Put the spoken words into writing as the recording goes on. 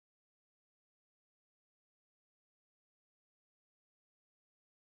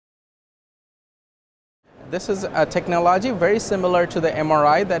This is a technology very similar to the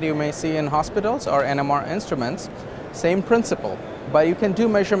MRI that you may see in hospitals or NMR instruments. Same principle, but you can do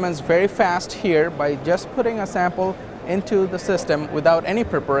measurements very fast here by just putting a sample into the system without any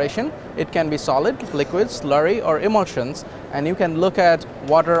preparation. It can be solid, liquid, slurry, or emulsions, and you can look at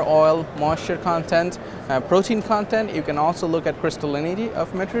water, oil, moisture content, protein content. You can also look at crystallinity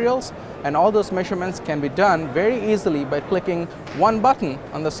of materials, and all those measurements can be done very easily by clicking one button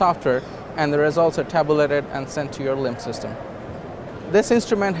on the software, and the results are tabulated and sent to your LIMS system. This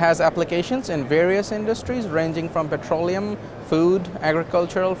instrument has applications in various industries ranging from petroleum, food,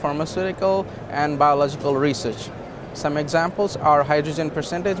 agricultural, pharmaceutical, and biological research. Some examples are hydrogen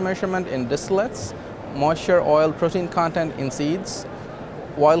percentage measurement in distillates, moisture, oil, protein content in seeds,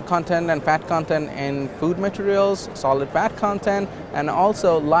 oil content and fat content in food materials, solid fat content, and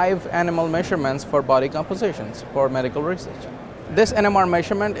also live animal measurements for body compositions for medical research. This NMR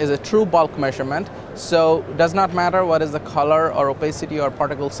measurement is a true bulk measurement, so it does not matter what is the color or opacity or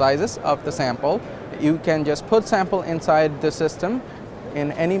particle sizes of the sample. You can just put sample inside the system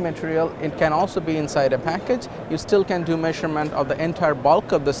in any material. It can also be inside a package. You still can do measurement of the entire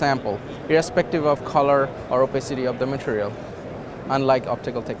bulk of the sample, irrespective of color or opacity of the material, unlike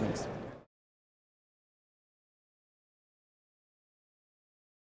optical techniques.